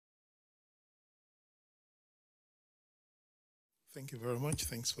Thank you very much.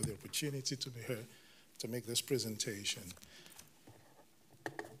 Thanks for the opportunity to be here to make this presentation.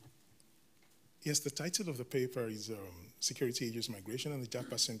 Yes, the title of the paper is Security Ages Migration and the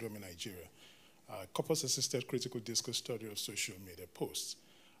Japa-Syndrome in Nigeria, corpus-assisted critical discourse study of social media posts.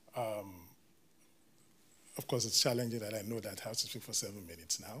 Of course, it's challenging that I know that I have to speak for 7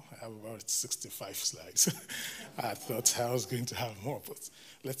 minutes now. I have about 65 slides. I thought I was going to have more, but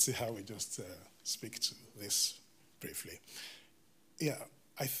let's see how we just speak to this briefly. Yeah,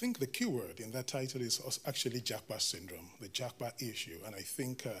 I think the key word in that title is actually Japa-Syndrome, the Japa issue. And I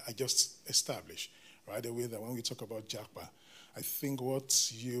think I just established right away that when we talk about Japa, I think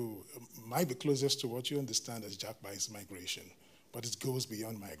what you might be closest to what you understand as Japa is migration, but it goes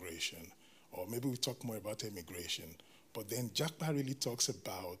beyond migration. Or maybe we talk more about immigration. But then Japa really talks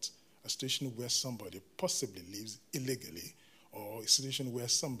about a situation where somebody possibly lives illegally, or a situation where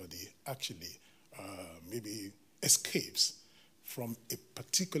somebody actually maybe escapes from a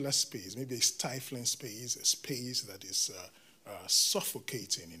particular space, maybe a stifling space, a space that is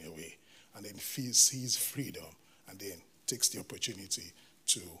suffocating in a way, and then sees freedom, and then takes the opportunity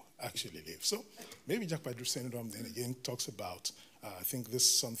to actually live. So maybe Japa-Syndrome then again talks about, I think this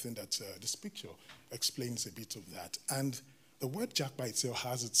is something that this picture explains a bit of that. And the word Japa itself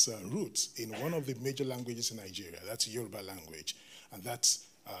has its roots in one of the major languages in Nigeria, that's Yoruba language, and that's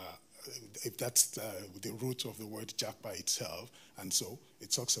if that's the root of the word Japa itself. And so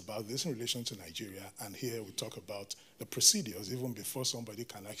it talks about this in relation to Nigeria, and here we talk about the procedures even before somebody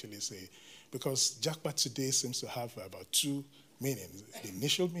can actually say, because Japa today seems to have about two meanings, the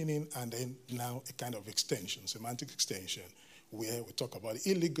initial meaning and then now a kind of extension, semantic extension, where we talk about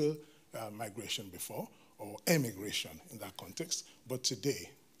illegal migration before, or emigration in that context, but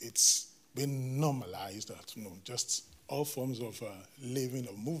today it's been normalized that just all forms of living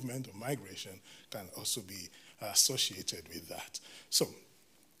or movement or migration can also be associated with that. So,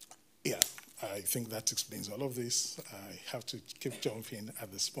 yeah, I think that explains all of this. I have to keep jumping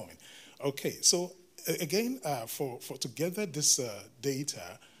at this point. Okay, so again, to gather this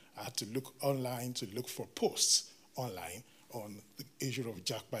data, I had to look online to look for posts online on the issue of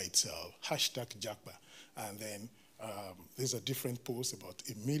Japa itself, hashtag Japa, and then these are different posts, about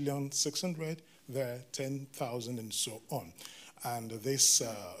 1,600,000, there 10,000 and so on. And this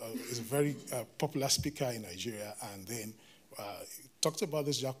is a very popular speaker in Nigeria, and then talked about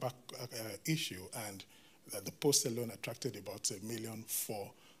this Japa issue, and the post alone attracted about 1 million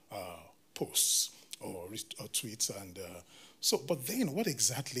for posts or tweets. And so, but then what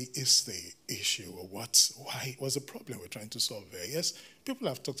exactly is the issue, or why was the problem we're trying to solve there? Yes, people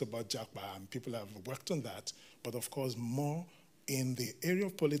have talked about Japa and people have worked on that, but of course more in the area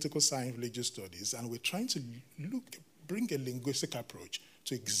of political science, religious studies, and we're trying to bring a linguistic approach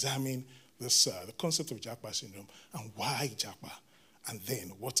to examine this, the concept of Japa-Syndrome and why Japa, and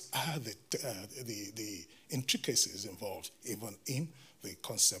then what are the intricacies involved even in the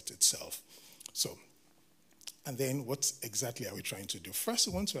concept itself. So, and then what exactly are we trying to do? First,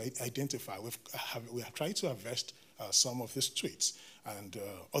 we want to identify, we have tried to harvest some of these tweets and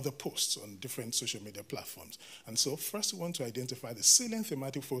other posts on different social media platforms. And so first we want to identify the salient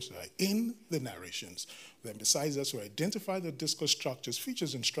thematic foci in the narrations. Then besides that, we identify the discourse structures,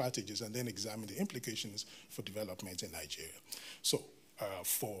 features, and strategies, and then examine the implications for development in Nigeria. So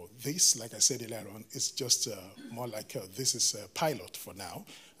for this, like I said earlier on, it's just more like this is a pilot for now.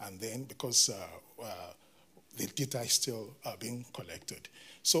 And then because the data is still being collected.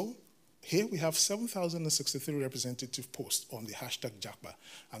 So here we have 7,063 representative posts on the hashtag Japa,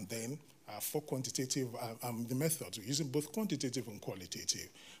 and then for quantitative, the methods, we're using both quantitative and qualitative,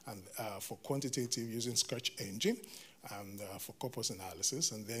 and for quantitative using search engine, and for corpus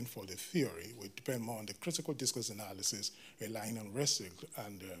analysis, and then for the theory, we depend more on the critical discourse analysis, relying on Reisigl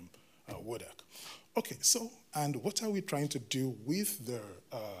and Wodak. Okay, so, and what are we trying to do with the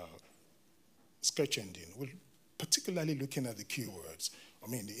search engine? We're particularly looking at the keywords. I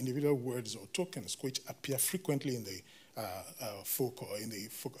mean, the individual words or tokens which appear frequently in the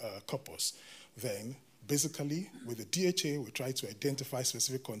corpus. Then, basically, with the DHA, we try to identify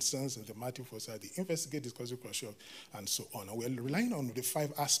specific concerns and thematic foci, the investigate, discuss, question, and so on. And we're relying on the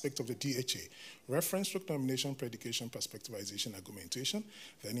 5 aspects of the DHA: reference, structure, nomination, predication, perspectivization, argumentation,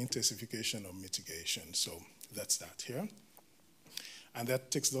 then intensification or mitigation. So that's that here. And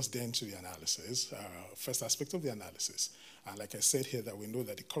that takes us then to the analysis, first aspect of the analysis. And like I said here, that we know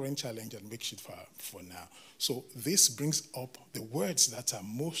that the current challenge and makeshift for now. So this brings up the words that are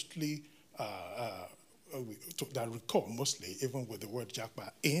mostly, that recur mostly, even with the word Japa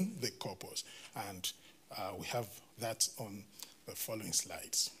in the corpus. And we have that on the following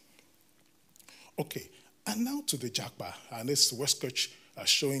slides. Okay, And now to the Japa, and this West Coast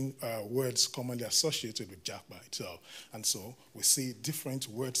showing words commonly associated with Japa itself. And so we see different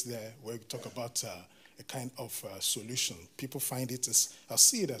words there where we talk about a kind of solution. People find it as, I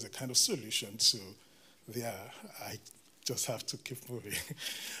see it as a kind of solution to their, I just have to keep moving.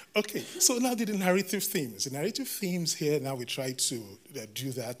 Okay, so now the narrative themes. The narrative themes here, now we try to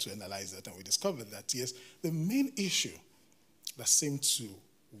do that, to analyze that, and we discovered that, yes, the main issue that seems to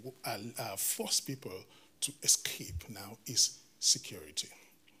force people to escape now is security.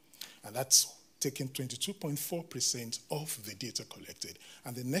 And that's taking 22.4% of the data collected.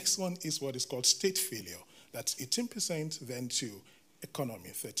 And the next one is what is called state failure. That's 18% then to economy,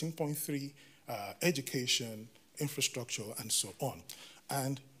 13.3% education, infrastructure, and so on.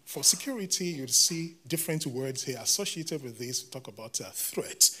 And for security, you'll see different words here associated with this. Talk about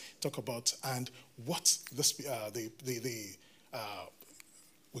threats, talk about, and what this,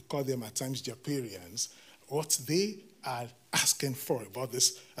 we call them at times Japarians, what they are asking for about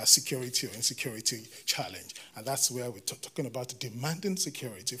this security or insecurity challenge. And that's where we're talking about demanding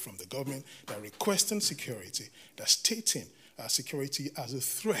security from the government, they're requesting security, they're stating security as a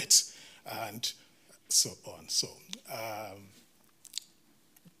threat, and so on. So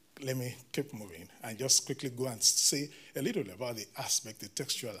let me keep moving and just quickly go and say a little about the aspect, the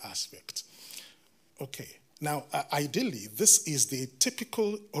textual aspect. Okay. Now, ideally, this is the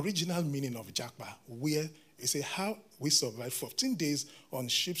typical original meaning of Japa, where you say how we survived 14 days on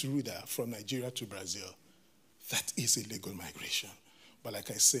ship's rudder from Nigeria to Brazil. That is illegal migration. But like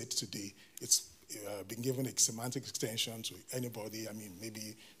I said today, it's been given a semantic extension to anybody, I mean,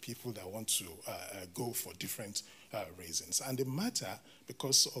 maybe people that want to go for different reasons. And the matter,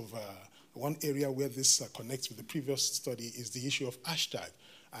 because of one area where this connects with the previous study, is the issue of hashtag.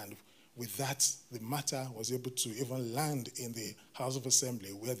 And with that, the matter was able to even land in the House of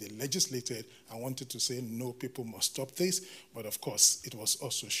Assembly, where they legislated and wanted to say, no, people must stop this. But of course, it was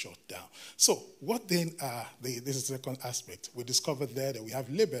also shut down. So what then, this is the second aspect. We discovered there that we have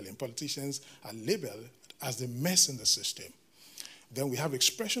labeling. Politicians are labeled as the mess in the system. Then we have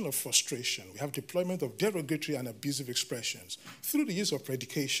expression of frustration. We have deployment of derogatory and abusive expressions through the use of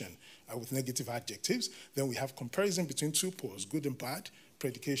predication with negative adjectives. Then we have comparison between two poles, good and bad,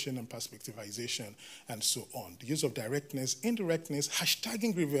 predication and perspectivization, and so on. The use of directness, indirectness,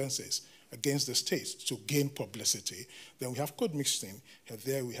 hashtagging grievances against the state to gain publicity. Then we have code mixing, and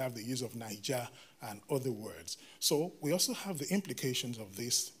there we have the use of Niger and other words. So we also have the implications of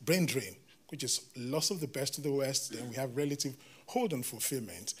this brain drain, which is loss of the best of the West. Then we have relative hold on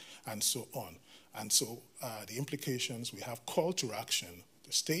fulfillment, and so on. And so the implications, we have call to action,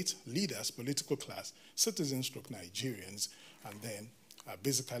 the state, leaders, political class, citizens, Nigerians, and then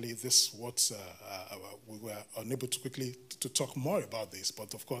basically, this what we were unable to quickly to talk more about this,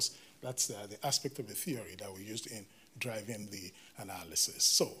 but of course, that's the aspect of the theory that we used in driving the analysis.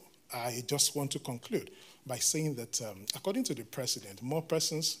 So I just want to conclude by saying that according to the president, more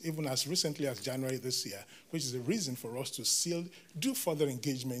persons, even as recently as January this year, which is a reason for us to still do further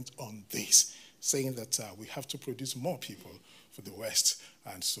engagement on this, saying that we have to produce more people for the West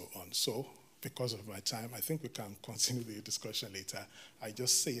and so on. So because of my time, I think we can continue the discussion later. I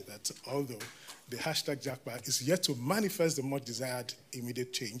just say that although the hashtag Japa is yet to manifest the much desired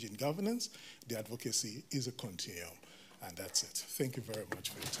immediate change in governance, the advocacy is a continuum. And that's it. Thank you very much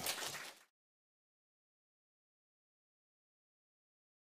for your time.